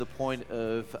the point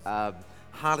of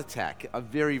heart attack. I'm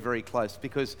very, very close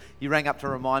because you rang up to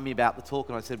remind me about the talk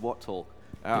and I said, what talk?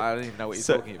 I don't even know what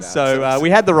you're talking about. So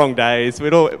we had the wrong days,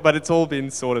 but it's all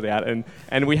been sorted out,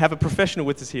 and we have a professional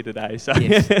with us here today. So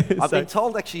yes. I've been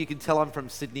told actually you can tell I'm from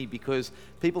Sydney because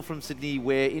people from Sydney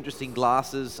wear interesting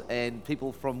glasses and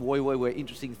people from Woy Woy wear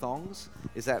interesting thongs.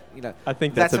 Is that, I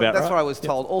think that's about right. That's what I was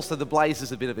told. Yep. Also, the blaze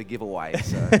is a bit of a giveaway.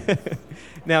 So.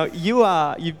 Now,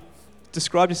 you've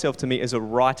described yourself to me as a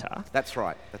writer. That's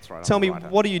right. Tell me,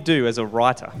 what do you do as a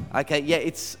writer? Okay, yeah,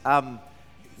 it's...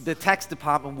 the tax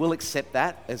department will accept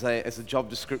that as a job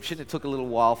description. It took a little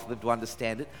while for them to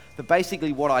understand it. But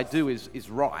basically what I do is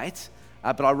write,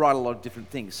 but I write a lot of different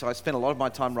things. So I spend a lot of my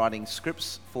time writing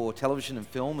scripts for television and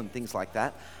film and things like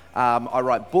that. I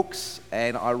write books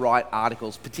and I write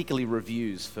articles, particularly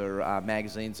reviews for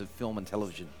magazines of film and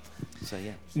television. So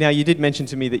yeah. Now, you did mention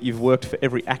to me that you've worked for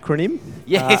every acronym.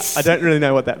 Yes. I don't really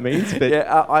know what that means. But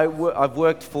yeah, I've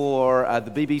worked for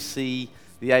the BBC,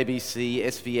 the ABC,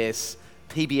 SBS,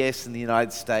 PBS in the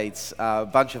United States, a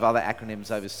bunch of other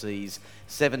acronyms overseas,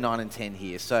 7, 9 and 10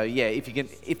 here. So yeah,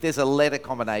 if there's a letter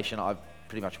combination, I've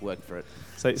pretty much worked for it.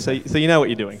 So you know what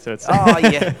you're doing. So it's oh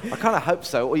yeah, I kind of hope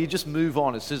so. Or you just move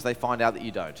on as soon as they find out that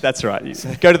you don't. That's right. You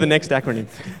go to the next acronym.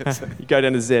 You go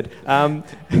down to Z.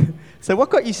 So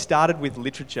what got you started with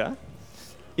literature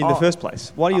in the first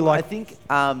place? Why do you like... I think,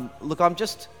 look,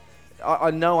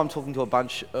 I know I'm talking to a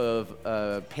bunch of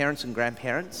parents and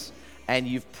grandparents, and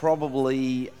you've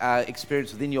probably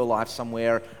experienced within your life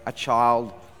somewhere a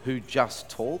child who just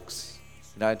talks,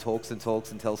 talks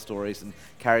and tells stories and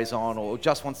carries on, or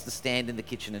just wants to stand in the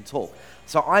kitchen and talk.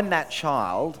 So I'm that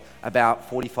child about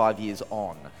 45 years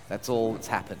on. That's all that's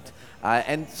happened.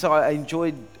 And so I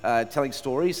enjoyed telling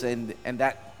stories, and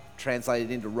that translated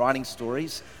into writing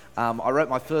stories. I wrote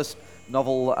my first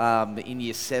novel in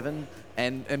year 7,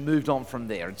 and moved on from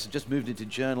there. And so just moved into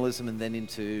journalism and then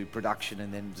into production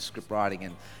and then into script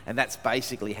writing. And that's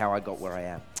basically how I got where I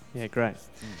am. Yeah, great.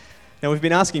 Now, we've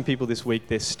been asking people this week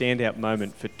their standout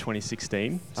moment for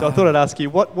 2016. So I thought I'd ask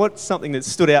you, what's something that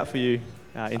stood out for you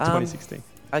in 2016?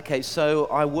 Okay, so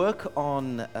I work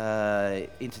on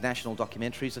international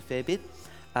documentaries a fair bit.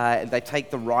 They take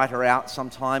the writer out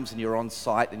sometimes, and you're on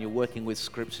site and you're working with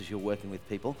scripts as you're working with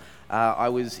people. I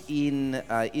was in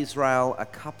Israel a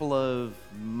couple of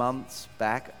months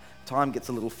back. Time gets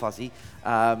a little fuzzy.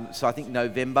 So I think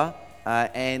November.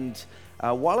 And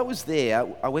while I was there,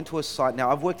 I went to a site. Now,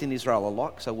 I've worked in Israel a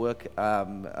lot, because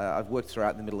I've worked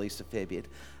throughout the Middle East a fair bit.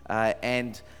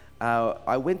 And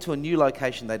I went to a new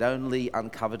location they'd only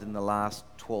uncovered in the last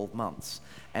 12 months.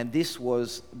 And this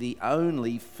was the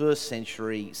only first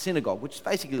century synagogue, which is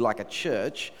basically like a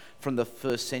church from the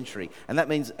first century. And that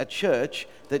means a church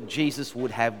that Jesus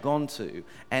would have gone to.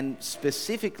 And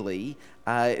specifically,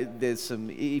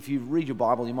 if you read your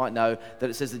Bible, you might know that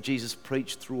it says that Jesus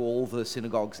preached through all the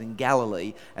synagogues in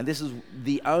Galilee. And this is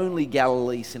the only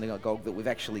Galilee synagogue that we've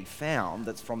actually found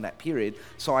that's from that period.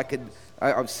 So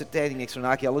I was standing next to an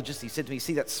archaeologist. He said to me,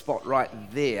 see that spot right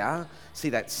there?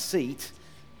 See that seat?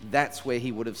 That's where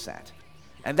he would have sat.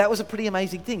 And that was a pretty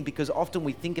amazing thing, because often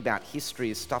we think about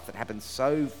history as stuff that happened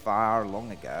so far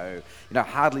long ago,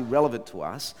 hardly relevant to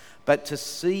us. But to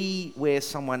see where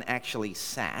someone actually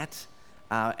sat,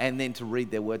 and then to read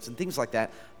their words and things like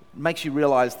that, makes you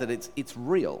realize that it's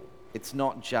real. It's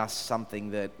not just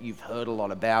something that you've heard a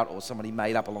lot about or somebody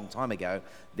made up a long time ago.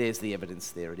 There's the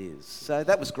evidence, there it is. So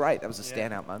that was great. That was a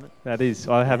standout moment. That is.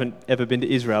 I haven't ever been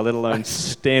to Israel, let alone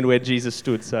stand where Jesus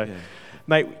stood. So,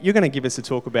 mate, you're going to give us a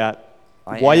talk about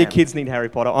why your kids need Harry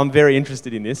Potter. I'm very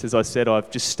interested in this. As I said,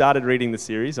 I've just started reading the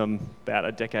series. I'm about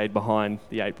a decade behind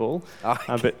the 8 ball.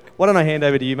 But why don't I hand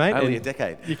over to you, mate? Only a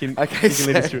decade. You can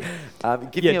lead us through.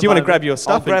 Do you want to grab your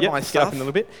stuff? I'll grab my stuff. Get up in a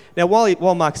little bit. Now,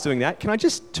 while Mark's doing that, can I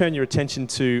just turn your attention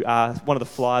to one of the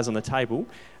flyers on the table?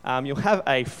 You'll have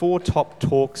a 4 top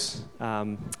talks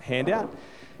handout.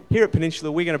 Here at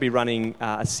Peninsula, we're going to be running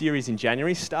a series in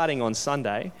January, starting on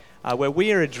Sunday, where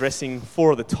we are addressing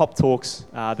 4 of the top talks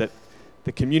that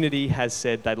the community has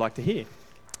said they'd like to hear.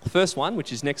 The first one,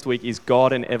 which is next week, is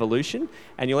God and Evolution,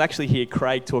 and you'll actually hear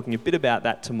Craig talking a bit about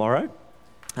that tomorrow.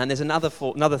 And there's another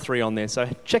 3 on there, so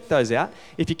check those out.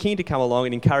 If you're keen to come along,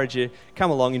 and encourage you,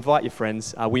 come along, invite your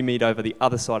friends. We meet over the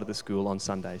other side of the school on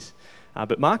Sundays.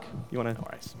 But Mark, you want to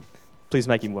please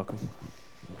make him welcome.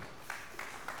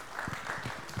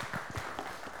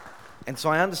 And so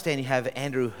I understand you have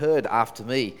Andrew Hurd after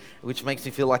me, which makes me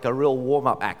feel like a real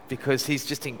warm-up act, because he's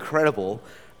just incredible.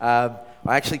 I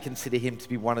actually consider him to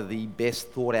be one of the best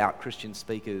thought-out Christian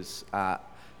speakers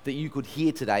that you could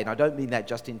hear today, and I don't mean that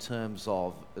just in terms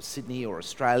of Sydney or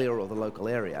Australia or the local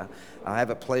area. I have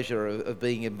a pleasure of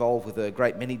being involved with a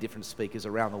great many different speakers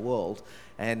around the world,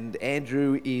 and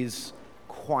Andrew is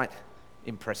quite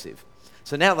impressive.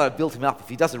 So now that I've built him up, if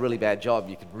he does a really bad job,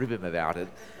 you can rib him about it.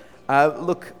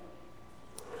 Look,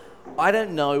 I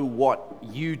don't know what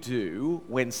you do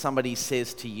when somebody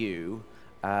says to you,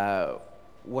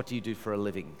 what do you do for a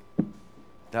living?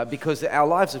 Because our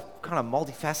lives are kind of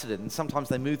multifaceted, and sometimes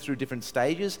they move through different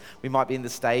stages. We might be in the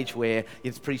stage where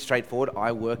it's pretty straightforward.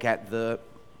 I work at the,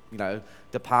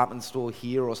 department store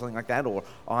here or something like that, or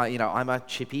I'm a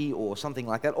chippy or something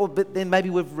like that. But then maybe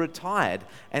we've retired,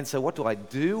 and so what do I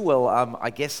do? Well, I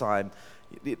guess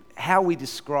how we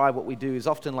describe what we do is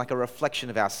often like a reflection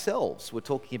of ourselves. We're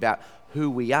talking about who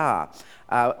we are.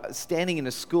 Standing in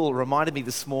a school reminded me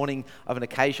this morning of an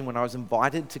occasion when I was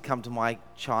invited to come to my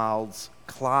child's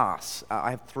class.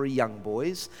 I have 3 young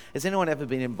boys. Has anyone ever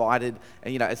been invited,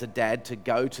 as a dad, to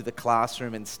go to the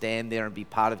classroom and stand there and be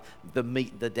part of the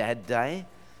Meet the Dad Day?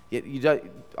 You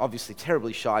don't, obviously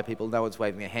terribly shy people, no one's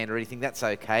waving their hand or anything, that's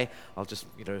okay. I'll just,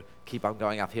 keep on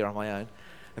going up here on my own.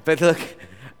 But look,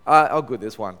 good,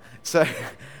 there's one. So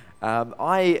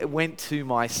I went to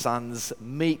my son's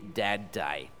Meet Dad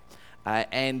Day,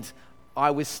 and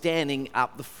I was standing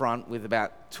up the front with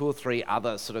about 2 or 3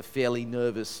 other sort of fairly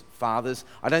nervous fathers.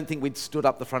 I don't think we'd stood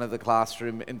up the front of the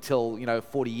classroom until,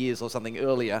 40 years or something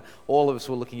earlier. All of us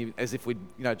were looking as if we'd,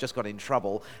 just got in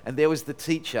trouble. And there was the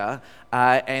teacher,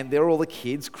 and there were all the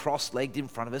kids cross-legged in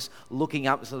front of us, looking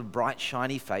up, sort of bright,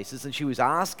 shiny faces. And she was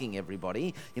asking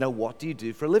everybody, what do you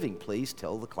do for a living? Please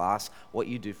tell the class what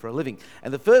you do for a living.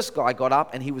 And the first guy got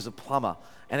up, and he was a plumber.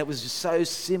 And it was just so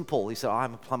simple. He said,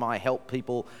 I'm a plumber. I help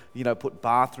people, put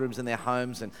bathrooms in their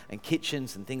homes and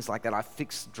kitchens and things like that. I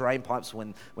fix drain pipes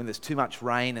when there's too much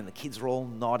rain, and the kids were all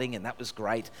nodding, and that was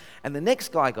great. And the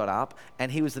next guy got up,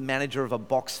 and he was the manager of a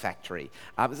box factory.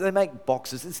 So they make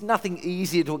boxes. It's nothing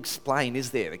easier to explain,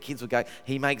 is there? The kids would go,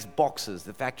 he makes boxes.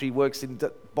 The factory works in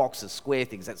boxes, square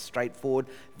things. That's straightforward,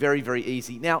 very, very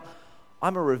easy. Now,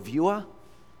 I'm a reviewer.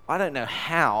 I don't know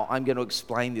how I'm going to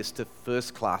explain this to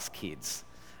first-class kids.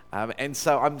 And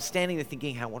so I'm standing there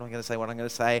thinking, what am I going to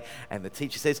say? And the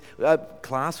teacher says,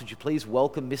 class, would you please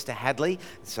welcome Mr. Hadley?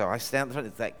 So I stand at the front,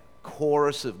 it's that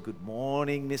chorus of good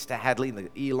morning, Mr. Hadley, in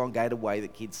the elongated way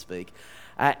that kids speak.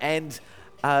 And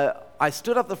I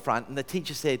stood up the front, and the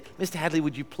teacher said, Mr. Hadley,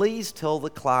 would you please tell the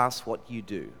class what you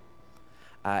do?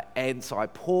 And so I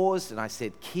paused, and I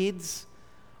said, kids,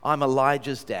 I'm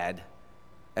Elijah's dad,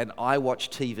 and I watch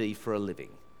TV for a living.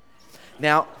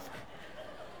 Now,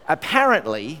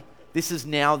 apparently, this is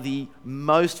now the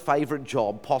most favourite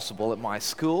job possible at my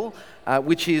school,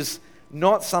 which is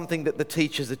not something that the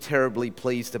teachers are terribly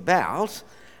pleased about.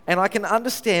 And I can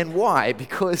understand why,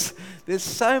 because there's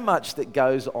so much that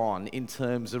goes on in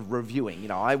terms of reviewing.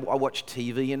 I watch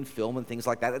TV and film and things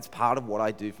like that. That's part of what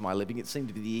I do for my living. It seemed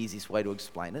to be the easiest way to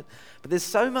explain it. But there's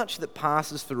so much that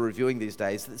passes for reviewing these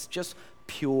days that's just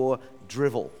pure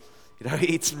drivel.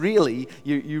 It's really,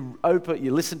 you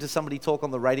listen to somebody talk on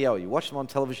the radio, or you watch them on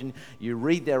television, you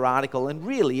read their article, and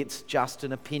really it's just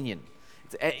an opinion.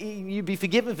 You'd be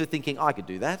forgiven for thinking, I could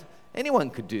do that. Anyone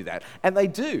could do that. And they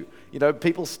do.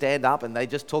 People stand up and they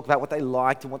just talk about what they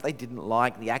liked and what they didn't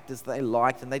like, the actors that they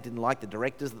liked and they didn't like, the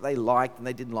directors that they liked and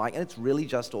they didn't like, and it's really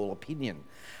just all opinion.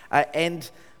 And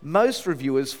most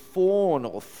reviewers fawn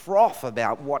or froth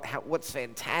about what's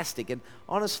fantastic, and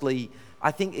honestly, I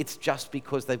think it's just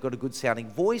because they've got a good sounding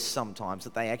voice sometimes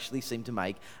that they actually seem to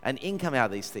make an income out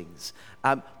of these things.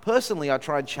 Personally, I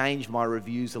try and change my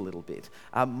reviews a little bit.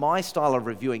 My style of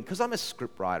reviewing, because I'm a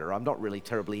script writer, I'm not really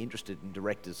terribly interested in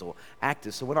directors or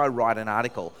actors, so when I write an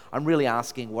article, I'm really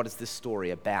asking, what is this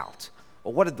story about?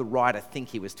 Or what did the writer think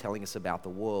he was telling us about the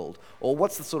world? Or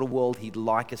what's the sort of world he'd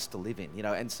like us to live in?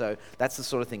 And so that's the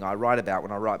sort of thing I write about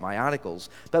when I write my articles.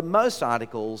 But most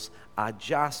articles are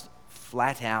just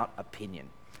flat out opinion.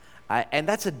 And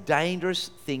that's a dangerous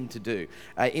thing to do.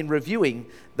 In reviewing,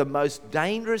 the most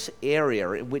dangerous area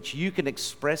in which you can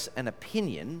express an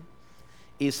opinion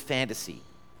is fantasy.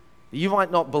 You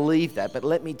might not believe that, but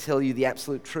let me tell you the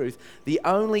absolute truth. The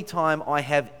only time I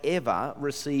have ever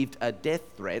received a death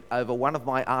threat over one of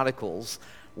my articles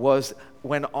was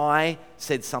when I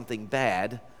said something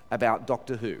bad about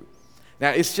Doctor Who.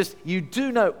 Now, it's just, you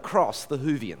do not cross the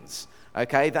Whovians.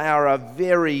 Okay, they are a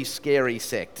very scary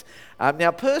sect.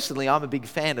 Now, personally, I'm a big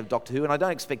fan of Doctor Who, and I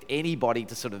don't expect anybody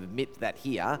to sort of admit that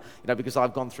here, because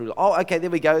I've gone through, okay, there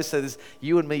we go, so there's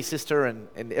you and me, sister, and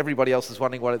everybody else is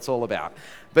wondering what it's all about.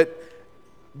 But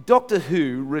Doctor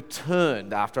Who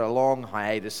returned after a long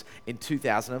hiatus in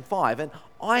 2005, and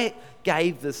I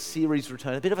gave the series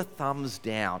return a bit of a thumbs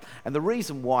down. And the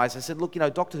reason why is I said, look,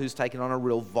 Doctor Who's taken on a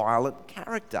real violent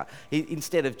character.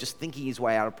 Instead of just thinking his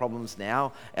way out of problems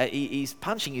now, he's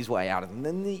punching his way out of them.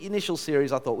 And the initial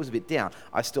series I thought was a bit down.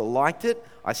 I still liked it.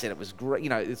 I said it was great,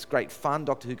 it's great fun.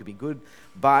 Doctor Who could be good,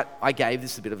 but I gave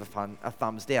this a bit of a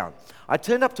thumbs down. I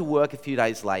turned up to work a few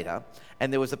days later,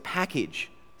 and there was a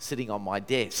package sitting on my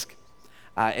desk.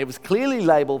 It was clearly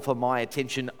labelled for my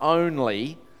attention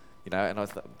only, and I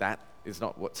thought, that is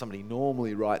not what somebody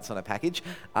normally writes on a package,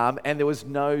 and there was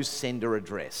no sender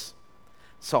address.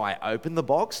 So I opened the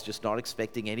box, just not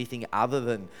expecting anything other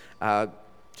than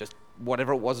just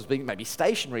whatever it was being, maybe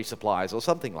stationery supplies or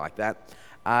something like that.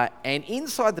 And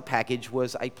inside the package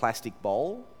was a plastic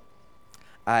bowl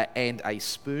and a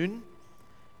spoon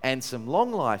and some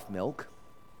long life milk,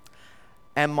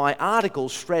 and my article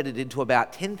shredded into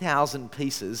about 10,000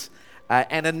 pieces,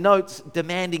 and a note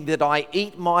demanding that I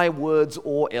eat my words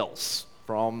or else,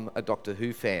 from a Doctor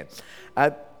Who fan.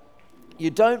 You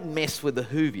don't mess with the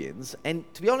Whovians, and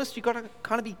to be honest, you've got to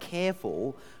kind of be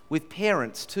careful with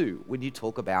parents too when you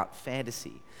talk about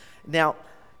fantasy. Now,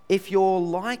 if you're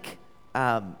like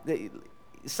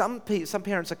some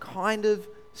parents are kind of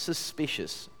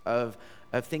suspicious of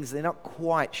things they're not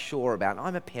quite sure about.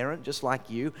 I'm a parent just like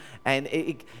you, and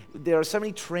there are so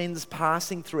many trends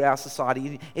passing through our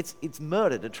society. It's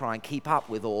murder to try and keep up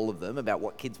with all of them about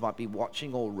what kids might be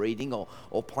watching or reading or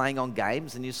playing on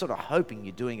games, and you're sort of hoping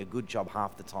you're doing a good job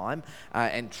half the time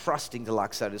and trusting to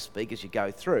luck, so to speak, as you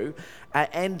go through.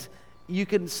 And you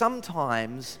can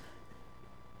sometimes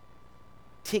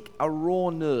tick a raw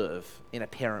nerve in a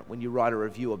parent when you write a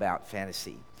review about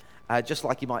fantasy. Just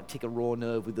like you might tick a raw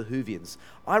nerve with the Whovians.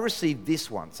 I received this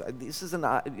one. So this is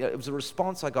it was a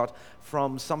response I got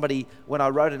from somebody when I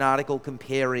wrote an article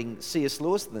comparing C.S.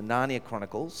 Lewis and the Narnia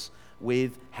Chronicles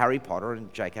with Harry Potter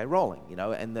and J.K. Rowling,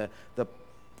 and the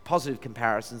positive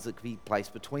comparisons that could be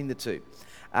placed between the two.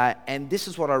 And this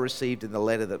is what I received in the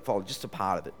letter that followed, just a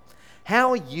part of it.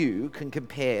 How you can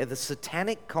compare the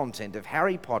satanic content of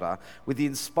Harry Potter with the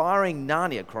inspiring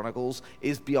Narnia Chronicles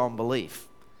is beyond belief.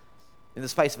 In the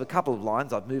space of a couple of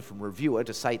lines, I've moved from reviewer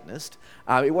to Satanist.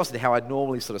 It wasn't how I'd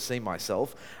normally sort of see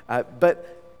myself.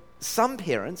 But some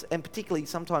parents, and particularly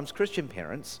sometimes Christian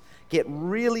parents, get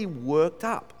really worked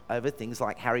up over things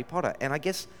like Harry Potter. And I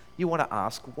guess you want to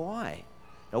ask why.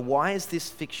 Now, why is this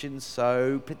fiction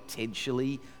so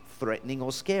potentially threatening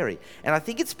or scary? And I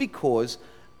think it's because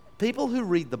people who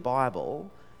read the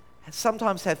Bible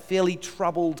sometimes have fairly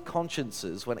troubled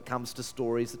consciences when it comes to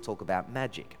stories that talk about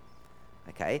magic.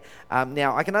 Okay.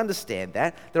 Now, I can understand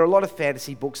that. There are a lot of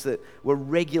fantasy books that were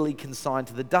regularly consigned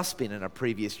to the dustbin in a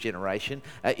previous generation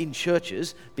in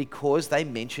churches because they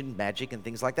mentioned magic and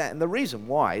things like that. And the reason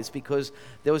why is because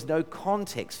there was no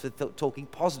context for talking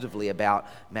positively about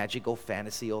magic or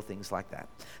fantasy or things like that.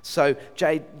 So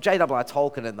J.R.R.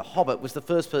 Tolkien in The Hobbit was the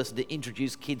first person to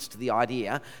introduce kids to the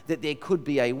idea that there could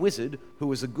be a wizard who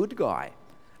was a good guy.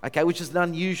 Okay, which is an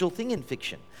unusual thing in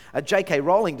fiction. J.K.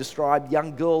 Rowling described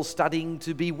young girls studying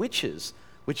to be witches,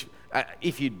 which,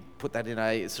 if you'd put that in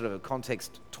a sort of a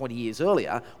context 20 years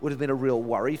earlier, would have been a real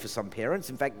worry for some parents.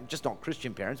 In fact, just not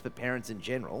Christian parents, but parents in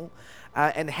general.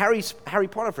 And Harry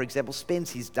Potter, for example,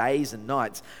 spends his days and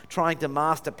nights trying to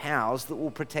master powers that will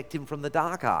protect him from the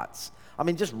dark arts. I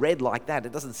mean, just read like that,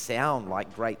 it doesn't sound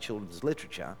like great children's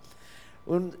literature.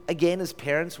 And again, as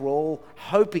parents, we're all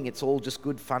hoping it's all just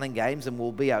good fun and games and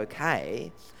we'll be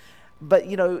okay. But,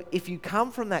 if you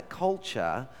come from that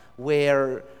culture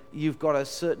where you've got a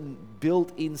certain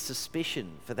built-in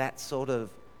suspicion for that sort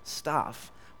of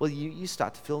stuff, well, you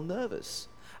start to feel nervous.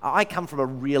 I come from a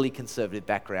really conservative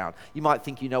background. You might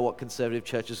think you know what conservative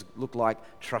churches look like.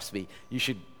 Trust me, you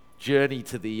should journey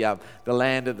to the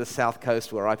land of the south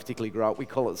coast where I particularly grew up. We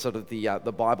call it sort of the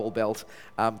Bible Belt,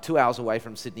 2 hours away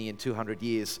from Sydney and 200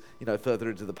 years, further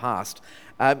into the past.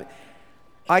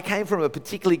 I came from a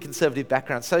particularly conservative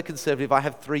background, so conservative I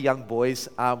have 3 young boys.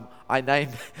 I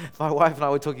named, my wife and I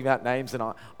were talking about names,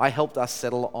 and I helped us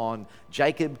settle on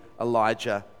Jacob,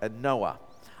 Elijah, and Noah.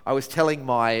 I was telling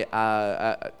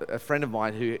a friend of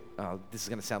mine who, this is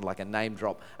going to sound like a name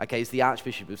drop, okay, he's the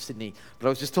Archbishop of Sydney, but I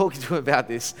was just talking to him about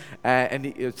this, and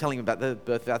he was telling him about the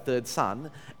birth of our 3rd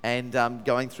son, and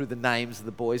going through the names of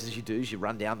the boys as you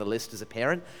run down the list as a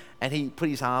parent, and he put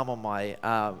his hand on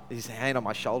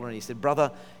my shoulder, and he said,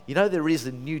 "Brother, there is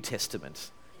a New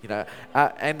Testament,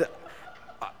 and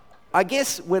I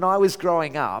guess when I was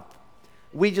growing up,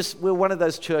 we're one of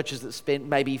those churches that spent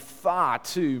maybe far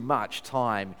too much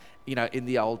time, in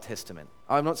the Old Testament.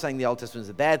 I'm not saying the Old Testament is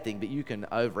a bad thing, but you can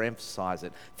overemphasize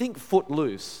it. Think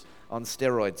Footloose on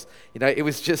steroids. It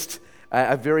was just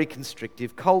a very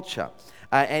constrictive culture.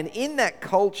 And in that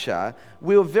culture,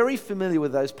 we were very familiar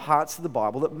with those parts of the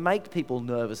Bible that make people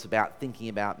nervous about thinking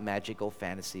about magic or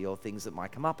fantasy or things that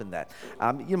might come up in that.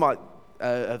 You might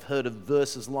have heard of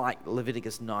verses like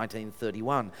Leviticus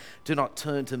 19:31. Do not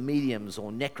turn to mediums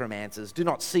or necromancers. Do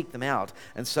not seek them out,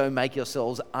 and so make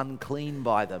yourselves unclean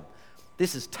by them.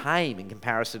 This is tame in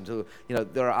comparison to,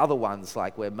 there are other ones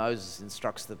like where Moses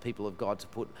instructs the people of God to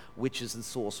put witches and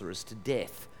sorcerers to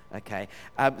death. Okay,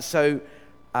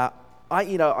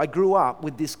 I grew up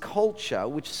with this culture,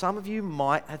 which some of you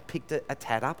might have picked a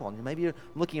tad up on. Maybe you're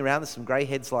looking around, there's some grey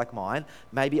heads like mine,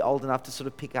 maybe old enough to sort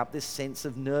of pick up this sense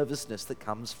of nervousness that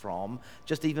comes from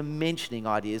just even mentioning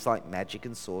ideas like magic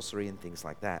and sorcery and things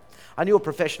like that. I knew a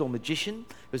professional magician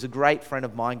who was a great friend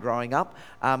of mine growing up,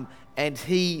 and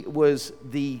he was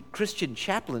the Christian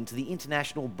chaplain to the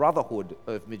International Brotherhood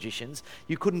of Magicians.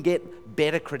 You couldn't get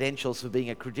better credentials for being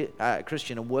a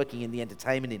Christian and working in the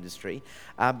entertainment industry.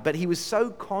 But he was so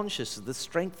conscious of the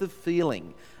strength of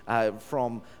feeling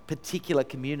from particular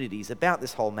communities about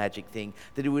this whole magic thing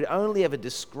that he would only ever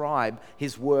describe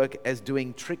his work as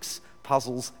doing tricks,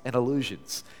 puzzles, and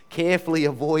illusions, carefully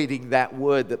avoiding that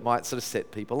word that might sort of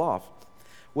set people off.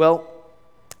 Well,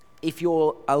 if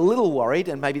you're a little worried,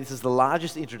 and maybe this is the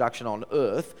largest introduction on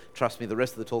earth, trust me, the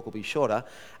rest of the talk will be shorter,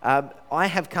 I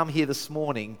have come here this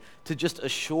morning to just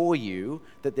assure you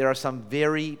that there are some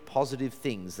very positive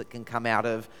things that can come out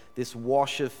of this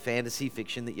wash of fantasy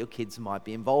fiction that your kids might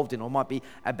be involved in, or might be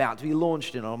about to be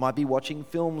launched in, or might be watching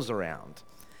films around.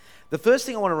 The first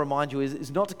thing I want to remind you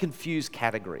is not to confuse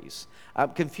categories.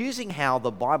 Confusing how the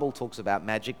Bible talks about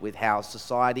magic with how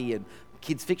society and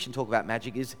kids' fiction talk about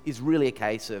magic is really a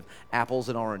case of apples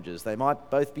and oranges. They might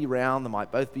both be round, they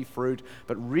might both be fruit,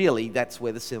 but really that's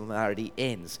where the similarity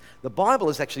ends. The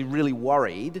Bible is actually really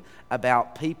worried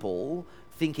about people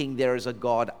thinking there is a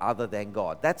God other than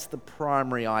God. That's the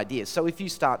primary idea. So if you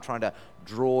start trying to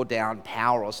draw down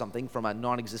power or something from a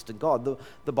non-existent God,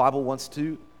 the Bible wants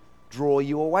to draw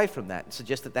you away from that and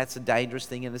suggest that that's a dangerous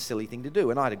thing and a silly thing to do.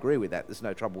 And I'd agree with that. There's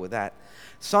no trouble with that.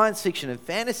 Science fiction and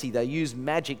fantasy, they use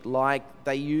magic like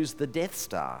they use the Death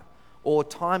Star or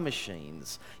time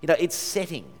machines. It's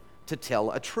setting to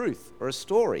tell a truth or a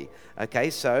story. Okay,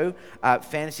 so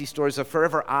fantasy stories are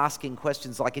forever asking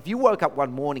questions like, if you woke up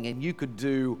one morning and you could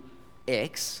do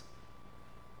X,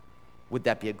 would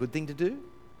that be a good thing to do?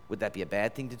 Would that be a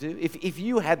bad thing to do? If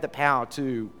you had the power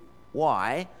to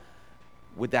Y,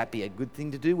 would that be a good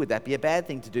thing to do? Would that be a bad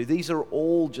thing to do? These are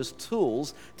all just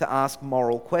tools to ask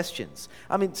moral questions.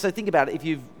 So think about it. If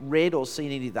you've read or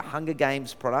seen any of the Hunger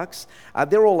Games products,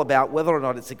 they're all about whether or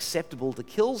not it's acceptable to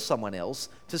kill someone else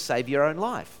to save your own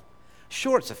life.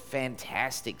 Sure, it's a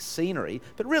fantastic scenery,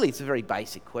 but really it's a very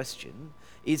basic question.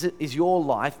 Is your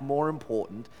life more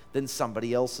important than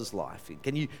somebody else's life?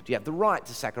 Do you have the right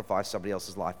to sacrifice somebody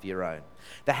else's life for your own?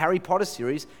 The Harry Potter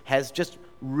series has just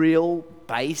real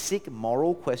basic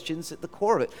moral questions at the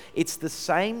core of it. It's the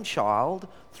same child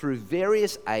through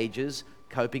various ages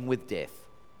coping with death.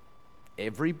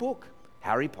 Every book,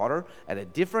 Harry Potter, at a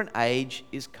different age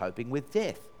is coping with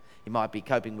death. He might be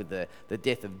coping with the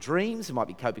death of dreams. He might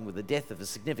be coping with the death of a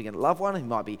significant loved one. He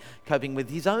might be coping with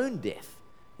his own death,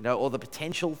 or the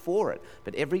potential for it.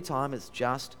 But every time it's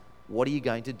just, what are you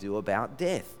going to do about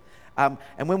death? And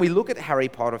when we look at Harry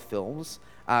Potter films,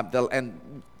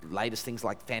 and latest things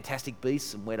like Fantastic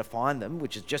Beasts and Where to Find Them,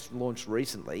 which has just launched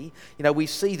recently, we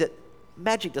see that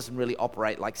magic doesn't really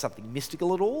operate like something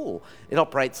mystical at all. It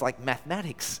operates like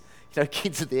mathematics.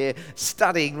 Kids are there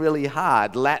studying really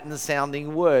hard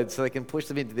Latin-sounding words so they can push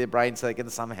them into their brain so they can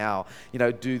somehow,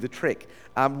 do the trick.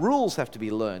 Rules have to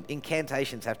be learned.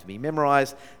 Incantations have to be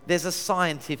memorized. There's a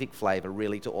scientific flavor,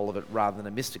 really, to all of it rather than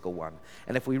a mystical one.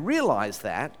 And if we realize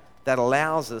that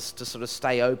allows us to sort of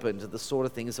stay open to the sort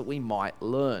of things that we might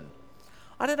learn.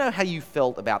 I don't know how you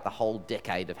felt about the whole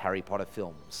decade of Harry Potter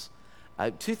films.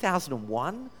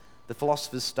 2001, The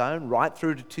Philosopher's Stone, right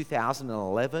through to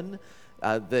 2011,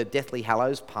 the Deathly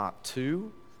Hallows Part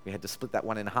 2. We had to split that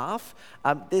one in half.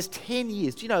 There's 10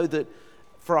 years. Do you know that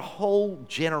for a whole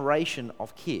generation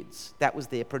of kids, that was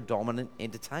their predominant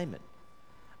entertainment?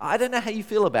 I don't know how you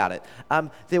feel about it.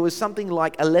 There was something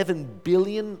like $11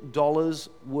 billion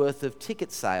worth of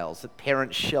ticket sales that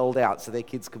parents shelled out so their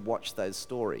kids could watch those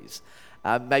stories.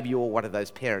 Maybe you're one of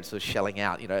those parents who are shelling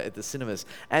out, at the cinemas.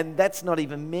 And that's not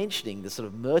even mentioning the sort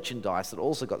of merchandise that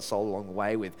also got sold along the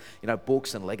way with,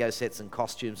 books and Lego sets and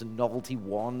costumes and novelty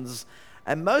wands.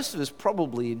 And most of us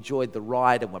probably enjoyed the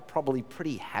ride and were probably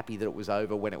pretty happy that it was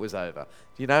over when it was over.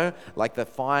 You know, like the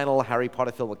final Harry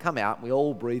Potter film would come out and we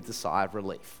all breathed a sigh of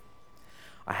relief.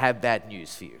 I have bad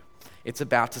news for you. It's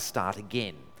about to start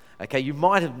again. Okay, you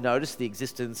might have noticed the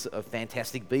existence of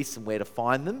Fantastic Beasts and where to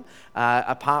find them.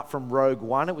 Apart from Rogue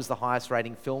One, it was the highest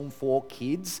rating film for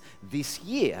kids this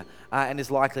year and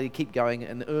is likely to keep going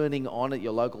and earning on at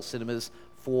your local cinemas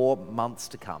for months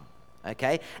to come.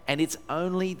 Okay, and it's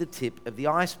only the tip of the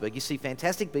iceberg. You see,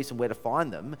 Fantastic Beasts and Where to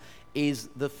Find Them is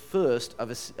the first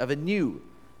of a new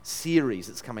series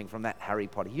that's coming from that Harry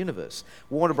Potter universe.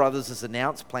 Warner Brothers has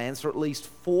announced plans for at least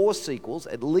 4 sequels,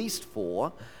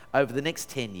 over the next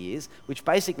 10 years, which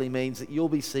basically means that you'll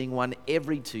be seeing one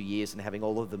every 2 years and having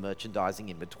all of the merchandising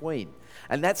in between.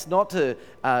 And that's not to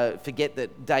forget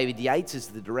that David Yates is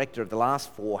the director of the last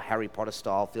 4 Harry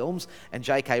Potter-style films, and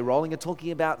J.K. Rowling are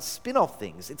talking about spin-off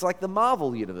things. It's like the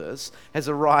Marvel universe has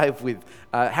arrived with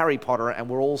Harry Potter, and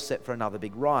we're all set for another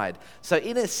big ride. So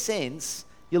in a sense,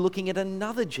 you're looking at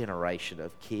another generation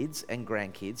of kids and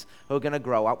grandkids who are going to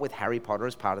grow up with Harry Potter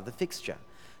as part of the fixture.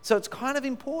 So it's kind of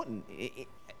important,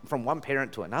 from one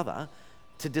parent to another,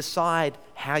 to decide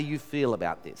how you feel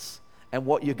about this and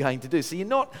what you're going to do. So you're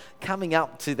not coming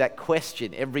up to that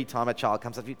question every time a child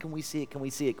comes up to you, can we see it, can we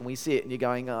see it, can we see it? And you're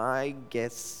going, I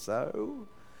guess so.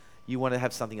 You want to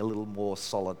have something a little more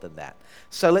solid than that.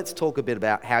 So let's talk a bit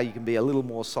about how you can be a little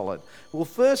more solid. Well,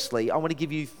 firstly, I want to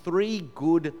give you 3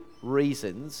 good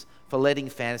reasons for letting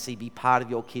fantasy be part of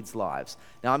your kids' lives.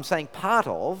 Now, I'm saying part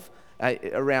of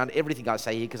around everything I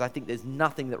say here because I think there's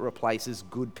nothing that replaces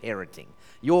good parenting.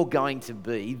 You're going to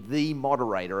be the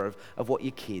moderator of what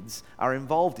your kids are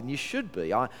involved in. You should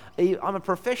be. I'm a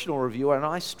professional reviewer and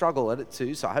I struggle at it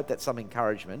too, so I hope that's some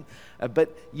encouragement.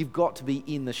 But you've got to be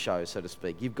in the show, so to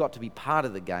speak. You've got to be part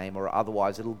of the game or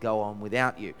otherwise it'll go on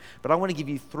without you. But I want to give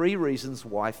you 3 reasons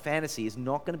why fantasy is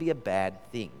not going to be a bad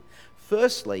thing.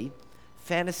 Firstly,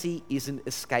 fantasy isn't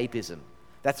escapism.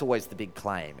 That's always the big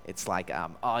claim. It's like,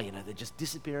 they're just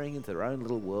disappearing into their own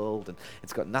little world and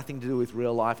it's got nothing to do with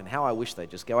real life, and how I wish they'd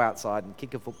just go outside and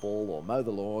kick a football or mow the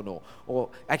lawn or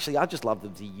actually, I just love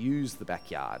them to use the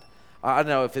backyard. I don't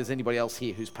know if there's anybody else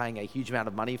here who's paying a huge amount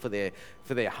of money for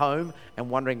their home and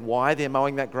wondering why they're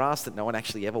mowing that grass that no one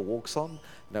actually ever walks on.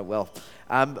 No, well,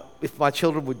 if my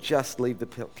children would just leave the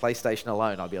PlayStation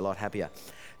alone, I'd be a lot happier.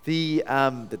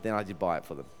 But then I did buy it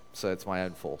for them, so it's my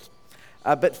own fault.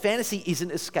 But fantasy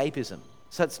isn't escapism.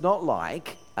 So it's not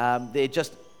like they're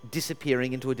just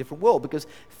disappearing into a different world, because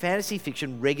fantasy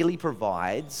fiction regularly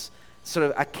provides sort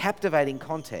of a captivating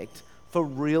context for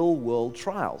real-world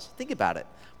trials. Think about it.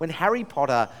 When Harry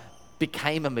Potter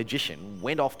became a magician,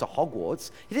 went off to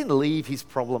Hogwarts, he didn't leave his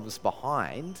problems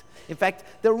behind. In fact,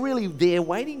 they're really there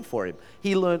waiting for him.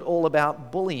 He learned all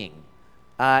about bullying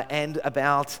and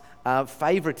about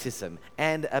favoritism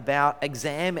and about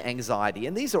exam anxiety.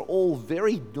 And these are all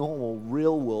very normal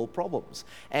real-world problems.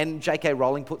 And J.K.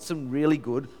 Rowling put some really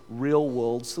good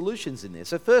real-world solutions in there.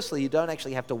 So firstly, you don't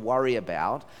actually have to worry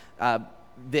about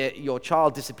your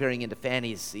child disappearing into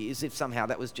fantasy as if somehow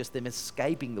that was just them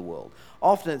escaping the world.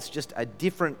 Often it's just a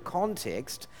different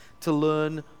context to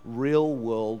learn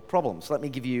real-world problems. So let me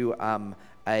give you an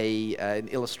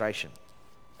illustration.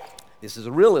 This is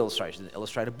a real illustration, an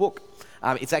illustrated book.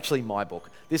 It's actually my book.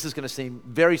 This is going to seem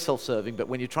very self-serving, but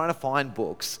when you're trying to find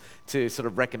books to sort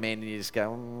of recommend, and you just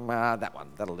go, that one,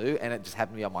 that'll do, and it just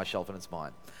happened to be on my shelf and it's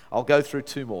mine. I'll go through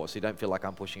 2 more so you don't feel like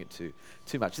I'm pushing it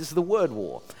too much. This is The Word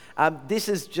War. This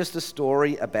is just a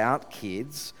story about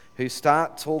kids who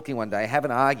start talking one day, have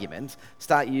an argument,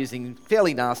 start using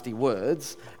fairly nasty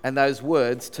words, and those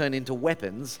words turn into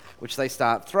weapons, which they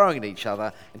start throwing at each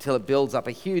other until it builds up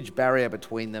a huge barrier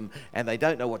between them, and they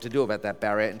don't know what to do about that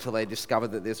barrier until they discover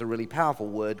that there's a really powerful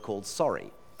word called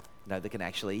sorry. That can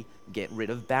actually get rid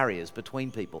of barriers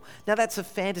between people. Now, that's a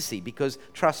fantasy because,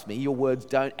 trust me, your words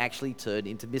don't actually turn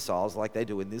into missiles like they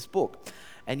do in this book.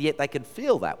 And yet they can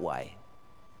feel that way.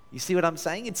 You see what I'm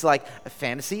saying? It's like a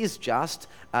fantasy is just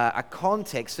a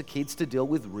context for kids to deal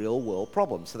with real-world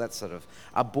problems. So that's sort of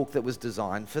a book that was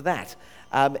designed for that.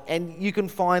 And you can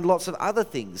find lots of other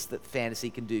things that fantasy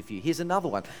can do for you. Here's another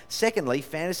one. Secondly,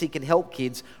 fantasy can help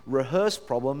kids rehearse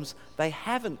problems they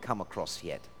haven't come across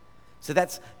yet. So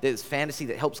there's fantasy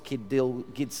that helps kids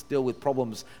deal with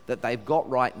problems that they've got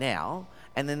right now,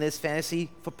 and then there's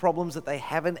fantasy for problems that they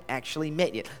haven't actually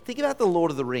met yet. Think about The Lord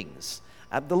of the Rings.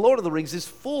 The Lord of the Rings is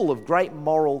full of great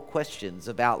moral questions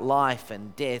about life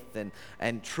and death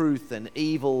and truth and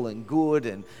evil and good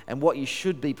and what you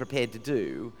should be prepared to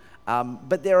do.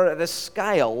 But they're at a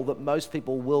scale that most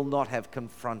people will not have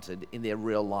confronted in their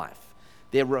real life.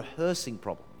 They're rehearsing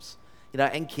problems.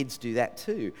 And kids do that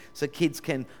too. So kids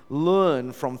can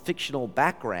learn from fictional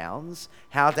backgrounds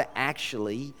how to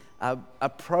actually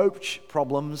approach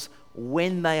problems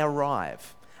when they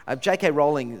arrive. J.K.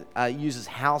 Rowling uses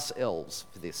house elves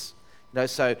for this.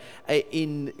 So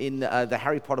in the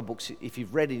Harry Potter books, if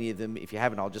you've read any of them, if you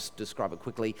haven't, I'll just describe it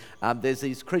quickly. There's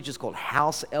these creatures called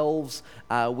house elves,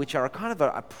 which are a kind of a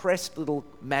oppressed little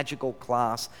magical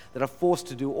class that are forced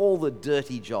to do all the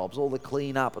dirty jobs, all the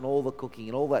clean-up and all the cooking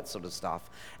and all that sort of stuff.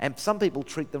 And some people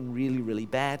treat them really, really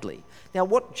badly. Now,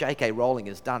 what J.K. Rowling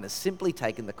has done is simply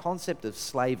taken the concept of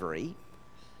slavery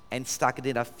and stuck it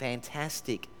in a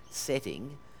fantastic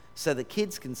setting so that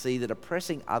kids can see that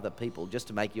oppressing other people just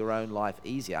to make your own life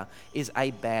easier is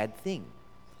a bad thing.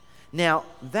 Now,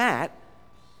 that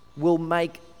will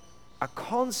make a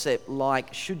concept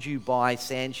like should you buy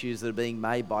sand shoes that are being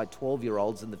made by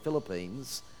 12-year-olds in the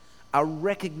Philippines a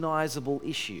recognizable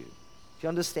issue. Do you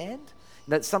understand?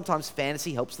 Sometimes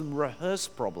fantasy helps them rehearse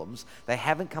problems they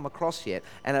haven't come across yet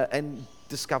and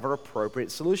discover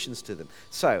appropriate solutions to them.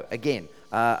 So, again,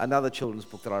 another children's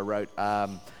book that I wrote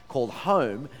called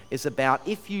Home is about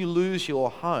if you lose your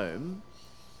home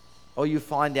or you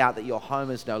find out that your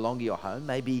home is no longer your home,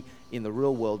 maybe in the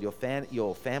real world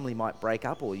your family might break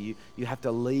up or you have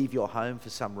to leave your home for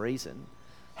some reason,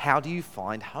 how do you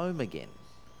find home again?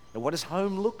 And what does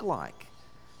home look like?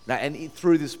 Now, and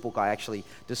through this book, I actually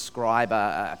describe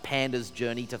a panda's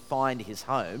journey to find his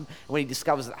home. And when he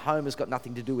discovers that home has got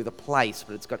nothing to do with a place,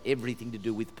 but it's got everything to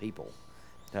do with people.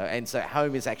 And so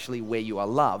home is actually where you are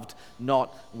loved,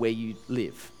 not where you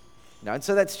live. And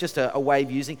so that's just a way of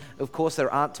using. Of course,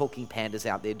 there aren't talking pandas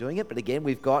out there doing it, but again,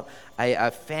 we've got a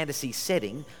fantasy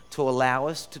setting to allow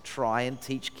us to try and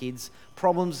teach kids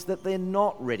problems that they're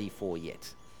not ready for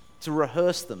yet, to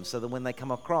rehearse them so that when they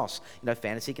come across,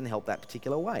 fantasy can help that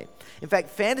particular way. In fact,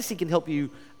 fantasy can help you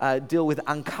deal with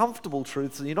uncomfortable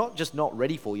truths that you're not just not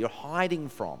ready for, you're hiding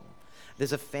from.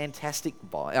 There's a fantastic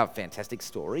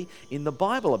story in the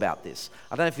Bible about this.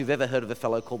 I don't know if you've ever heard of a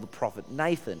fellow called the prophet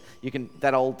Nathan.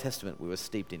 That Old Testament we were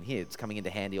steeped in here. It's coming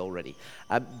into handy already.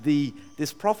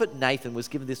 This prophet Nathan was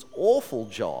given this awful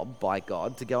job by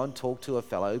God to go and talk to a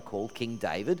fellow called King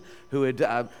David, who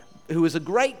was a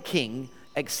great king,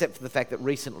 except for the fact that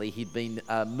recently he'd been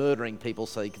murdering people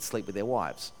so he could sleep with their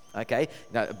wives. Okay,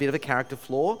 a bit of a character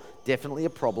flaw, definitely a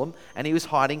problem, and he was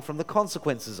hiding from the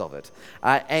consequences of it.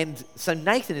 And so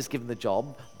Nathan is given the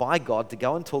job by God to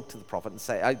go and talk to the prophet and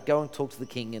say, go and talk to the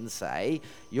king and say,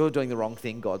 you're doing the wrong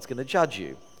thing, God's going to judge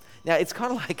you. Now, it's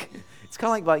kind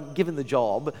of like given the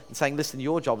job and saying, listen,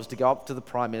 your job is to go up to the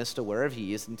prime minister, wherever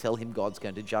he is, and tell him God's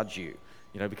going to judge you.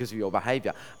 Because of your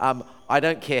behavior. I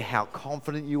don't care how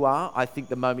confident you are. I think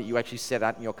the moment you actually set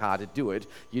out in your car to do it,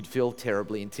 you'd feel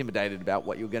terribly intimidated about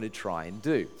what you're going to try and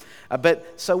do.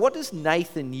 So what does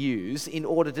Nathan use in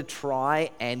order to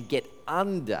try and get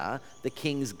under the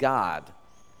king's guard?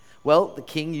 Well, the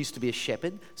king used to be a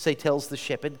shepherd, so he tells the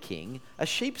shepherd king a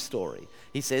sheep story.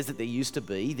 He says that there used to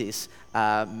be this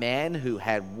man who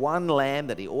had one lamb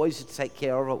that he always used to take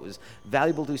care of. It was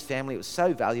valuable to his family. It was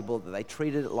so valuable that they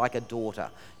treated it like a daughter,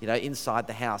 inside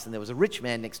the house. And there was a rich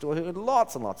man next door who had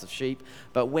lots and lots of sheep.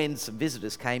 But when some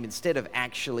visitors came, instead of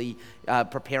actually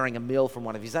preparing a meal from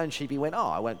one of his own sheep, he went,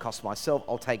 I won't cost myself.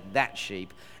 I'll take that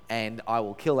sheep and I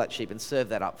will kill that sheep and serve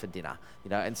that up for dinner.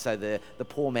 And so the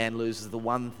poor man loses the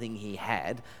one thing he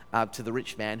had to the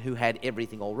rich man who had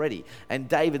everything already. And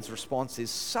David's response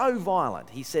is so violent.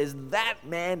 He says, that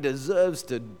man deserves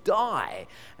to die.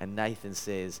 And Nathan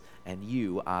says, and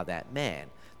you are that man.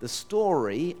 The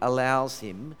story allows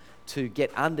him to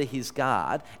get under his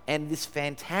guard, and this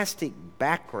fantastic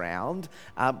background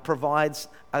provides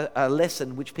a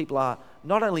lesson which people are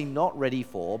not only not ready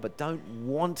for, but don't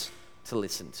want to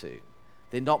listen to.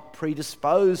 They're not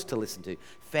predisposed to listen to.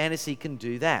 Fantasy can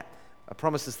do that. I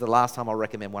promise this is the last time I'll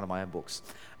recommend one of my own books.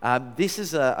 This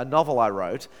is a novel I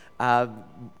wrote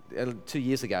 2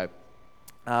 years ago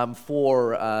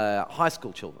for high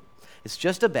school children. It's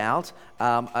just about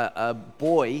a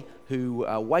boy who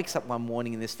wakes up one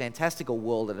morning in this fantastical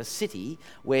world at a city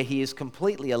where he is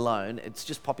completely alone. It's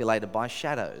just populated by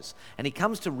shadows. And he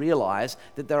comes to realize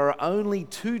that there are only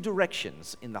two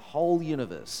directions in the whole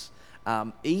universe,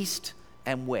 east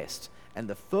and west. And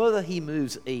the further he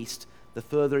moves east, the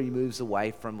further he moves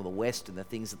away from the west and the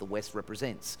things that the west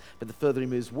represents. But the further he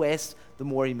moves west, the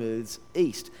more he moves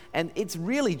east. And it's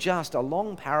really just a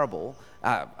long parable,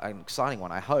 an exciting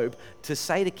one, I hope, to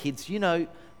say to kids,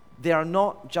 there are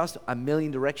not just a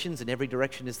million directions and every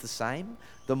direction is the same.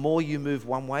 The more you move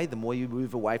one way, the more you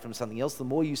move away from something else. The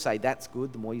more you say that's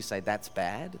good, the more you say that's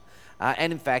bad.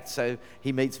 And in fact, so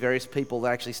he meets various people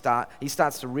that actually he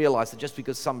starts to realize that just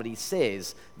because somebody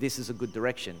says this is a good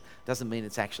direction doesn't mean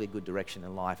it's actually a good direction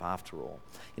in life after all.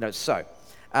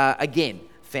 Again,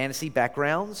 fantasy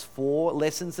backgrounds for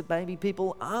lessons that maybe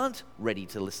people aren't ready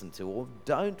to listen to or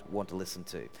don't want to listen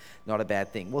to. Not a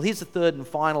bad thing. Well, here's the third and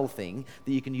final thing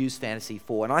that you can use fantasy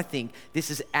for, and I think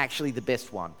this is actually the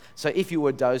best one. So if you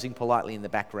were dozing politely in the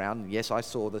background, and yes, I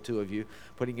saw the two of you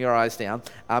putting your eyes down,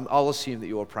 I'll assume that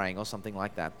you were praying or something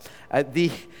like that.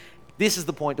 This is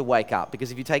the point to wake up, because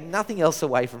if you take nothing else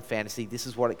away from fantasy, this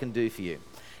is what it can do for you.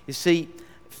 You see,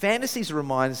 fantasies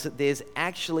remind us that there's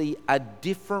actually a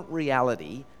different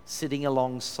reality sitting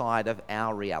alongside of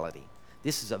our reality.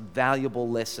 This is a valuable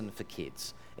lesson for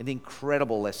kids, an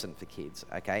incredible lesson for kids,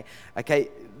 okay?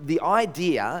 The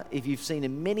idea, if you've seen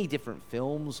in many different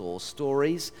films or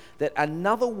stories, that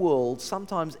another world,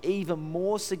 sometimes even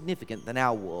more significant than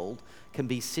our world, can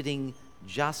be sitting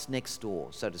just next door,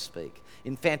 so to speak.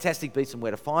 In Fantastic Beasts and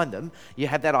Where to Find Them, you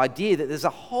have that idea that there's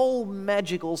a whole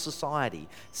magical society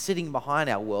sitting behind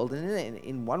our world, and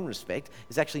in one respect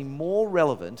is actually more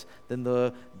relevant than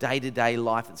the day-to-day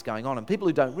life that's going on. And people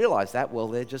who don't realize that, well,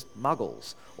 they're just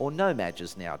muggles or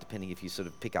no-maggers now, depending if you sort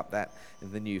of pick up that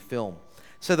in the new film.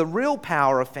 So the real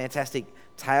power of fantastic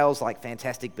tales like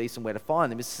Fantastic Beasts and Where to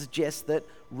Find Them is to suggest that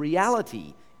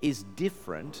reality is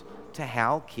different to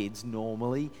how kids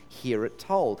normally hear it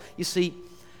told. You see,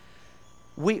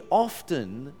 we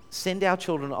often send our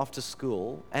children off to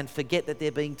school and forget that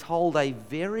they're being told a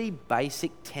very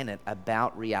basic tenet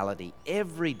about reality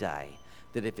every day,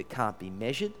 that if it can't be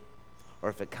measured, or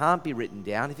if it can't be written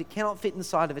down, if it cannot fit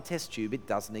inside of a test tube, it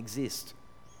doesn't exist.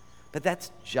 But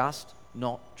that's just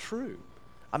not true.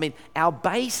 I mean, our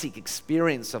basic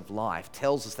experience of life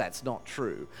tells us that's not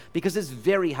true, because it's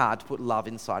very hard to put love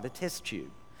inside a test tube.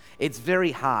 It's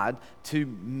very hard to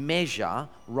measure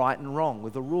right and wrong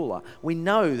with a ruler. We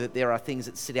know that there are things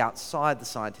that sit outside the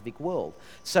scientific world.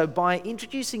 So by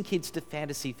introducing kids to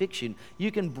fantasy fiction,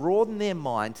 you can broaden their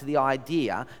mind to the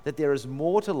idea that there is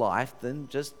more to life than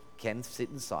just can sit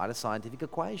inside a scientific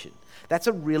equation. That's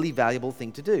a really valuable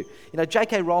thing to do.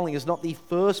 J.K. Rowling is not the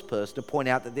first person to point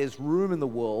out that there's room in the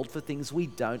world for things we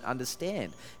don't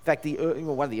understand. In fact,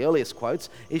 one of the earliest quotes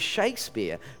is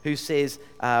Shakespeare, who says,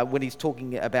 when he's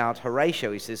talking about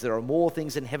Horatio, he says, "There are more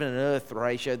things in heaven and earth,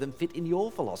 Horatio, than fit in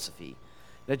your philosophy."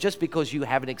 Now, just because you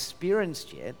haven't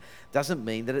experienced yet doesn't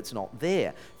mean that it's not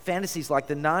there. Fantasies like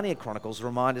the Narnia Chronicles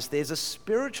remind us there's a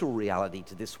spiritual reality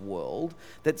to this world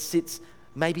that sits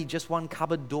maybe just one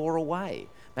cupboard door away,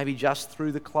 maybe just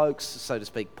through the cloaks, so to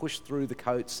speak, push through the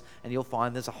coats, and you'll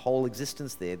find there's a whole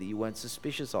existence there that you weren't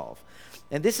suspicious of.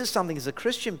 And this is something, as a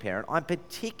Christian parent, I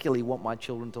particularly want my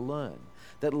children to learn,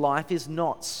 that life is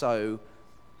not so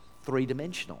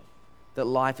three-dimensional, that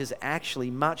life is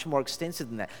actually much more extensive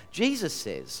than that. Jesus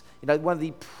says, one of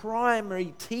the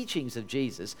primary teachings of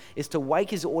Jesus is to wake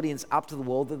his audience up to the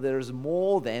world that there is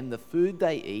more than the food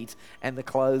they eat and the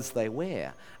clothes they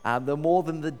wear. They're more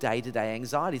than the day-to-day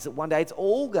anxieties, that one day it's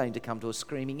all going to come to a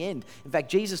screaming end. In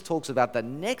fact, Jesus talks about the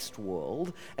next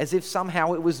world as if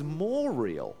somehow it was more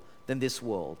real than this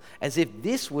world, as if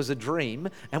this was a dream,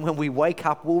 and when we wake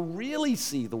up, we'll really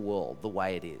see the world the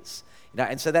way it is.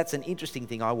 And so that's an interesting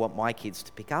thing I want my kids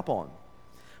to pick up on.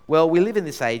 Well, we live in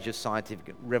this age of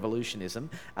scientific revolutionism,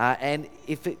 and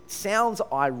if it sounds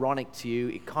ironic to you,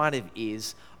 it kind of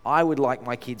is. I would like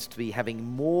my kids to be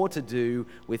having more to do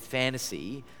with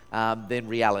fantasy than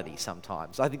reality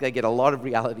sometimes. I think they get a lot of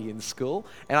reality in school,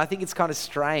 and I think it's kind of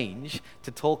strange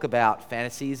to talk about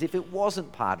fantasy as if it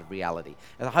wasn't part of reality.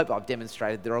 And I hope I've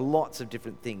demonstrated there are lots of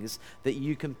different things that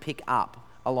you can pick up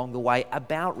along the way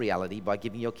about reality by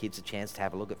giving your kids a chance to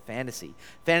have a look at fantasy.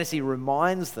 Fantasy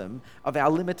reminds them of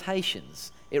our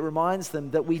limitations. It reminds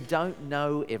them that we don't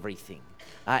know everything,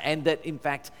 and that, in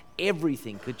fact,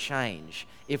 everything could change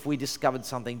if we discovered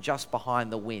something just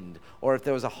behind the wind, or if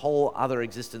there was a whole other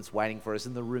existence waiting for us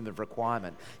in the room of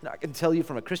requirement. I can tell you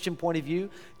from a Christian point of view,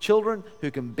 children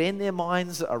who can bend their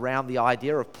minds around the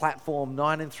idea of platform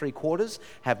 9 3/4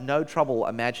 have no trouble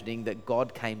imagining that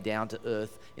God came down to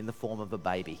earth in the form of a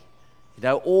baby.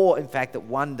 Or in fact that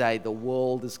one day the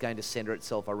world is going to center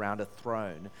itself around a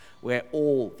throne where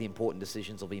all the important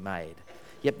decisions will be made.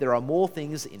 Yep, there are more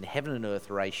things in heaven and earth,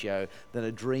 Horatio, than are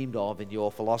dreamed of in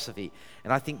your philosophy.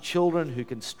 And I think children who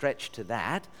can stretch to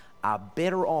that are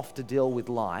better off to deal with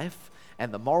life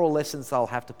and the moral lessons they'll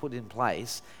have to put in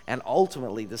place, and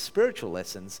ultimately the spiritual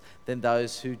lessons, than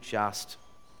those who just,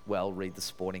 read the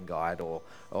sporting guide or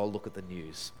look at the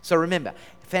news. So remember,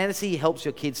 fantasy helps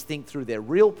your kids think through their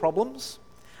real problems.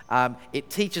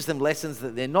 It teaches them lessons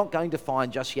that they're not going to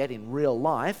find just yet in real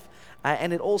life.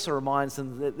 And it also reminds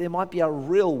them that there might be a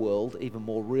real world, even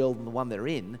more real than the one they're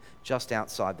in, just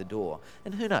outside the door.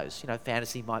 And who knows,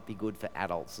 fantasy might be good for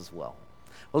adults as well.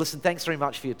 Well, listen, thanks very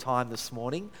much for your time this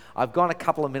morning. I've gone a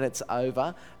couple of minutes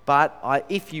over, but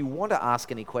if you want to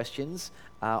ask any questions,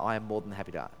 I am more than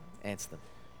happy to answer them.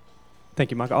 Thank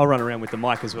you, Mike. I'll run around with the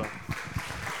mic as well.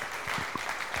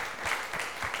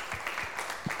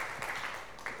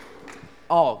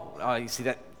 Oh, you see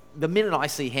that? The minute I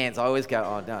see hands, I always go,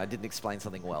 oh, no, I didn't explain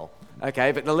something well.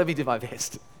 Okay, but now let me do my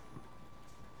best.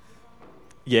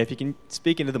 Yeah, if you can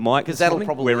speak into the mic. Because that'll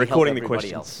probably we're recording help the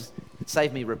everybody questions. else.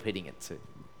 Save me repeating it too.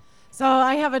 So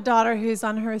I have a daughter who's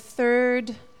on her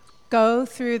third go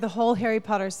through the whole Harry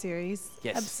Potter series.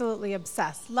 Yes. Absolutely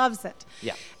obsessed. Loves it.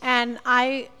 Yeah. And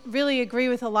I really agree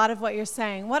with a lot of what you're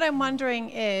saying. What I'm wondering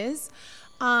is,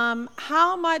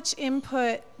 how much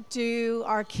input do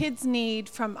our kids need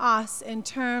from us in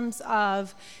terms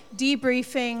of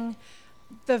debriefing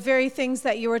the very things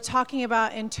that you were talking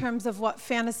about in terms of what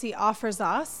fantasy offers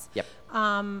us? Yep.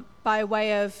 By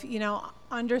way of,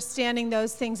 understanding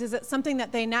those things? Is it something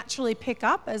that they naturally pick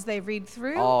up as they read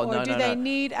through? Or do they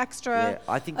need extra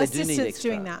I think they do need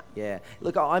extra. doing that? Yeah.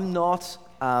 Look, I'm not...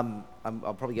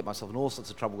 I'll probably get myself in all sorts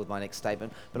of trouble with my next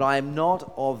statement, but I am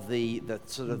not of the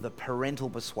sort of the parental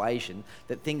persuasion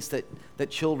that thinks that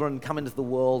children come into the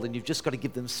world and you've just got to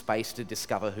give them space to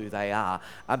discover who they are.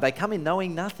 They come in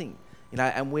knowing nothing,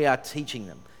 and we are teaching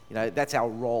them. That's our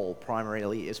role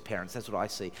primarily as parents. That's what I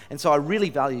see. And so I really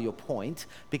value your point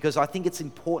because I think it's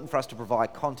important for us to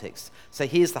provide context. So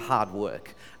here's the hard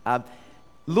work.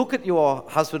 Look at your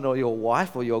husband or your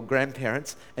wife or your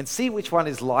grandparents and see which one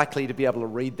is likely to be able to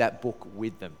read that book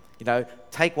with them.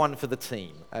 Take one for the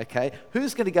team, okay?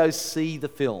 Who's going to go see the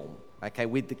film, okay,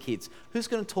 with the kids? Who's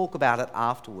going to talk about it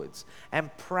afterwards?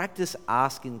 And practice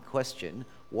asking the question,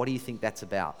 what do you think that's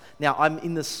about? Now, I'm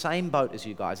in the same boat as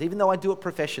you guys. Even though I do it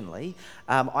professionally,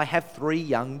 I have 3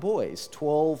 young boys,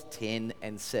 12, 10,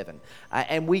 and 7.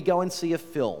 And we go and see a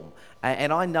film.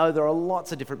 And I know there are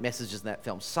lots of different messages in that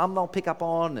film. Some they'll pick up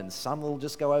on, and some will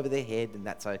just go over their head, and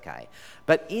that's okay.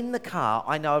 But in the car,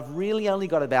 I know I've really only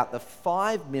got about the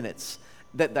 5 minutes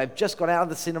that they've just got out of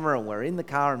the cinema and we're in the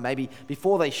car, and maybe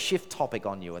before they shift topic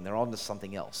on you and they're on to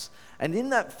something else. And in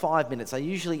that 5 minutes, I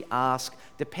usually ask,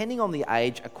 depending on the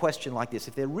age, a question like this.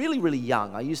 If they're really, really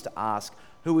young, I used to ask,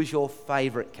 who is your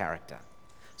favourite character?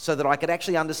 So that I could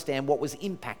actually understand what was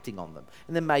impacting on them.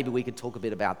 And then maybe we could talk a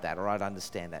bit about that, or I'd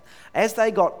understand that. As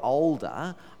they got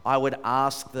older, I would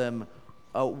ask them,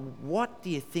 what do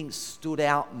you think stood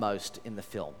out most in the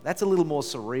film? That's a little more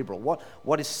cerebral.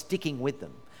 What is sticking with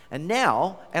them? And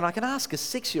now, and I can ask a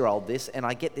 6-year-old this, and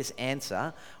I get this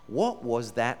answer, what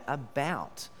was that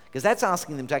about? Because that's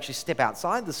asking them to actually step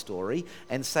outside the story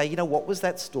and say, what was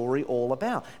that story all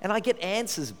about? And I get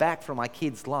answers back from my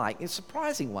kids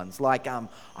surprising ones, like,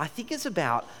 I think it's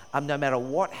about no matter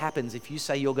what happens, if you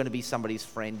say you're going to be somebody's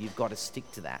friend, you've got to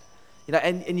stick to that.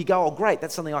 And you go, oh, great,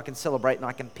 that's something I can celebrate and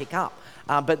I can pick up.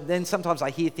 But then sometimes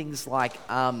I hear things like,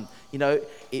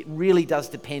 it really does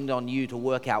depend on you to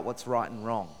work out what's right and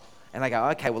wrong. And I go,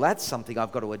 okay, well, that's something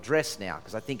I've got to address now,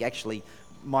 because I think actually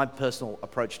my personal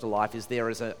approach to life is there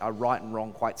as a right and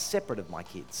wrong quite separate of my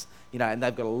kids, and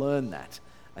they've got to learn that.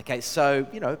 Okay, so,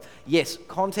 yes,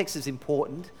 context is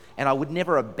important, and I would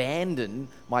never abandon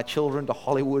my children to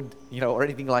Hollywood, or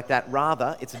anything like that.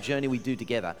 Rather, it's a journey we do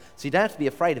together. So you don't have to be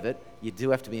afraid of it. You do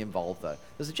have to be involved, though.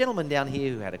 There's a gentleman down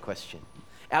here who had a question.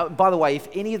 By the way, if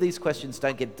any of these questions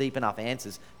don't get deep enough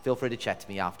answers, feel free to chat to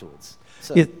me afterwards.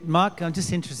 So, yeah, Mark, I'm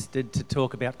just interested to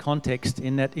talk about context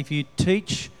in that if you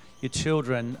teach your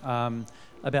children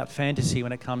about fantasy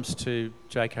when it comes to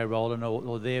J.K. Rowling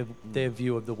or their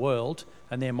view of the world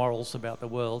and their morals about the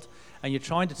world, and you're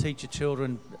trying to teach your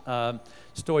children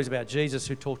stories about Jesus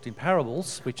who talked in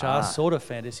parables, which are sort of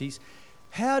fantasies,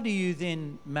 how do you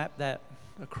then map that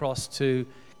across to...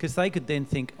 Because they could then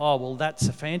think, oh, well, that's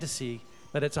a fantasy,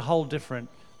 but it's a whole different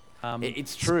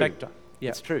it's true. spectrum. Yeah.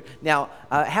 It's true. Now,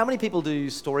 how many people do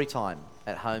story time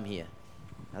at home here?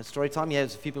 Story time? Yeah,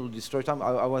 there's a few people who do story time.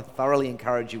 I will thoroughly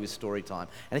encourage you with story time.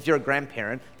 And if you're a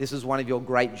grandparent, this is one of your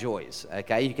great joys,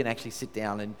 okay? You can actually sit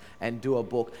down and do a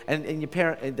book. And your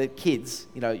parent, the kids,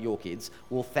 your kids,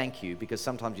 will thank you, because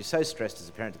sometimes you're so stressed as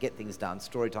a parent to get things done,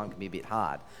 story time can be a bit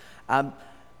hard. I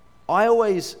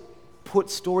always put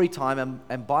story time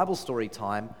and Bible story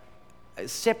time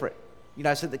separate.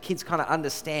 So the kids kind of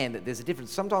understand that there's a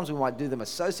difference. Sometimes we might do them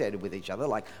associated with each other,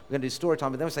 like we're going to do story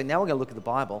time, but then we say, now we're going to look at the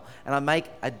Bible, and I make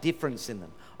a difference in them.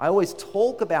 I always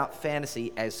talk about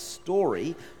fantasy as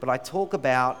story, but I talk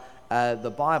about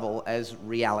the Bible as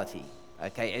reality,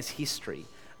 okay, as history.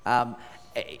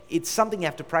 it's something you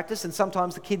have to practice, and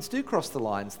sometimes the kids do cross the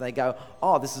lines. They go,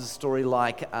 oh, this is a story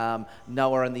like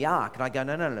Noah and the Ark. And I go,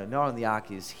 no, Noah and the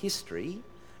Ark is history,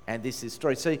 and this is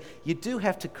story. So you do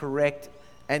have to correct,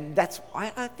 and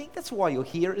I think that's why you're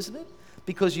here, isn't it?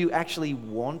 Because you actually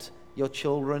want your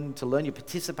children to learn. You're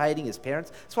participating as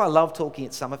parents. That's why I love talking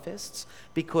at Summerfests,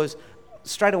 because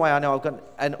straight away I know I've got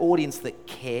an audience that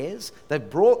cares. They've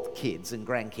brought kids and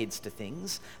grandkids to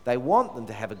things. They want them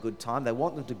to have a good time. They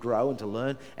want them to grow and to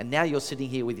learn. And now you're sitting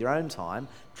here with your own time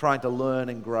trying to learn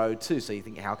and grow too. So you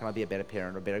think, how can I be a better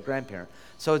parent or a better grandparent?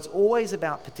 So it's always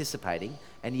about participating.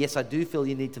 And yes, I do feel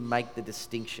you need to make the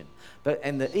distinction.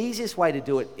 And the easiest way to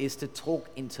do it is to talk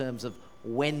in terms of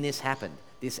when this happened.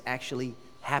 This actually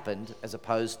happened, as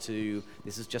opposed to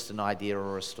this is just an idea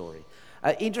or a story.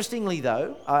 Interestingly,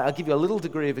 though, I'll give you a little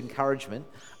degree of encouragement.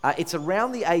 It's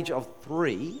around the age of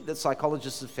 3 that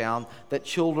psychologists have found that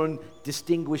children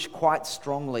distinguish quite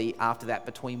strongly after that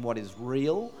between what is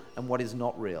real and what is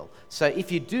not real. So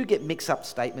if you do get mix-up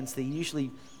statements, they're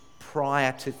usually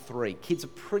prior to 3. Kids are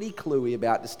pretty cluey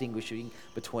about distinguishing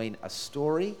between a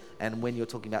story and when you're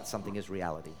talking about something as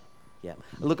reality. Yeah.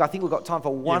 Look, I think we've got time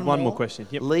for one more question.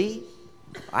 Yep. Lee,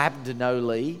 I happen to know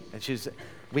Lee, and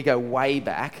we go way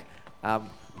back.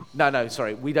 No,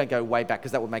 sorry, we don't go way back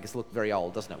because that would make us look very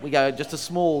old, doesn't it? We go just a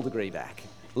small degree back.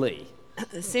 Lee.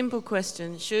 A simple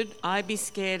question. Should I be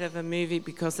scared of a movie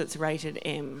because it's rated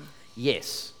M?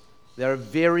 Yes. There are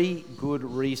very good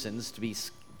reasons to be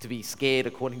scared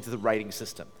according to the rating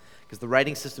system, because the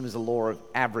rating system is a law of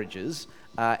averages,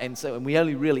 and we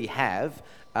only really have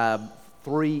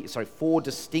 4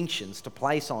 distinctions to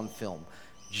place on film: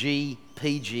 G,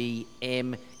 PG,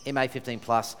 M,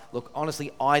 MA15+. Look,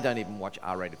 honestly, I don't even watch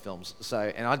R-rated films,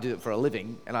 and I do it for a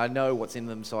living, and I know what's in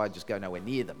them, so I just go nowhere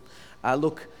near them.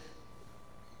 Look,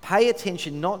 pay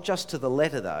attention not just to the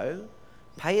letter, though.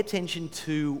 Pay attention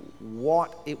to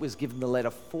what it was given the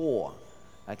letter for.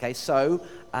 Okay, so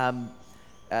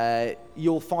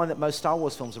you'll find that most Star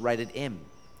Wars films are rated M,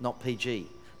 not PG.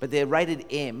 But they're rated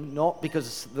M not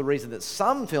because the reason that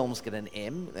some films get an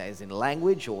M, as in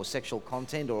language or sexual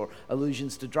content or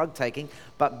allusions to drug taking,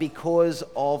 but because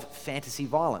of fantasy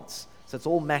violence. So it's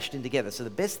all mashed in together. So the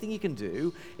best thing you can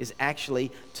do is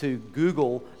actually to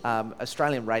Google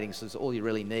Australian ratings. So that's all you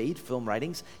really need, film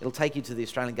ratings. It'll take you to the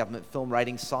Australian Government Film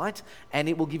Ratings site, and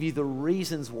it will give you the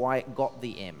reasons why it got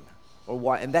the M, or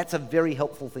why, and that's a very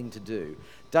helpful thing to do.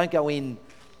 Don't go in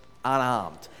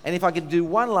unarmed. And if I could do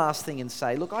one last thing and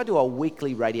say, look, I do a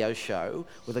weekly radio show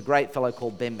with a great fellow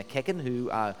called Ben McKecken, who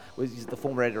was the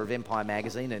former editor of Empire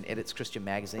magazine and edits Christian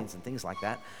magazines and things like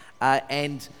that.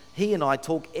 And he and I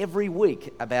talk every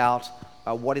week about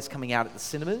what is coming out at the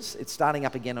cinemas. It's starting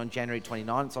up again on January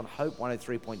 29. It's on Hope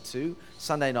 103.2,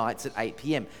 Sunday nights at 8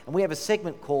 p.m. And we have a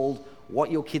segment called What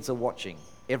Your Kids Are Watching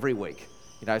every week.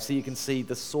 So you can see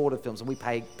the sort of films, and we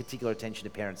pay particular attention to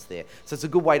parents there. So it's a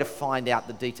good way to find out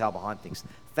the detail behind things.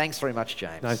 Thanks very much,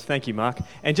 James. No, thank you, Mark.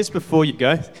 And just before you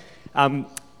go,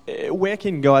 where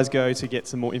can guys go to get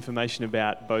some more information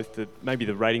about both maybe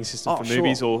the rating system for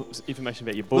movies, or information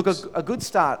about your books? Look, a good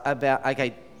start about,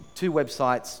 2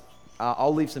 websites.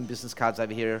 I'll leave some business cards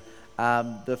over here.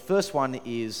 The first one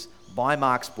is Buy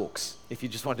Mark's Books. If you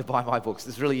just want to buy my books,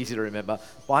 it's really easy to remember.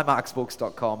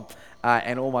 buymarksbooks.com.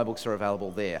 And all my books are available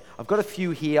there. I've got a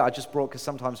few here I just brought because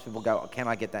sometimes people go, can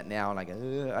I get that now? And I go,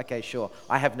 okay, sure.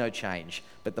 I have no change,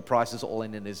 but the price is all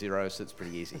in a zero, so it's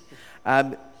pretty easy.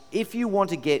 If you want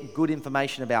to get good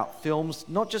information about films,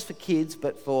 not just for kids,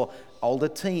 but for older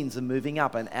teens and moving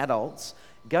up and adults,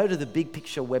 go to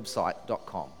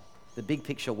thebigpicturewebsite.com.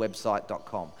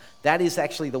 thebigpicturewebsite.com. That is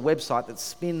actually the website that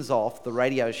spins off the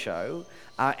radio show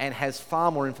and has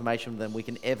far more information than we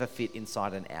can ever fit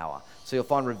inside an hour. So you'll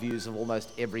find reviews of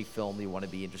almost every film you want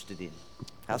to be interested in.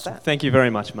 How's that? Thank you very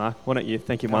much, Mark. Why don't you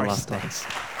thank you one last time? Thanks.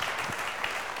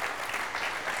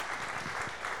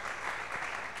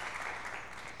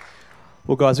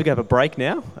 Well, guys, we're going to have a break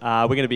now. We're going to be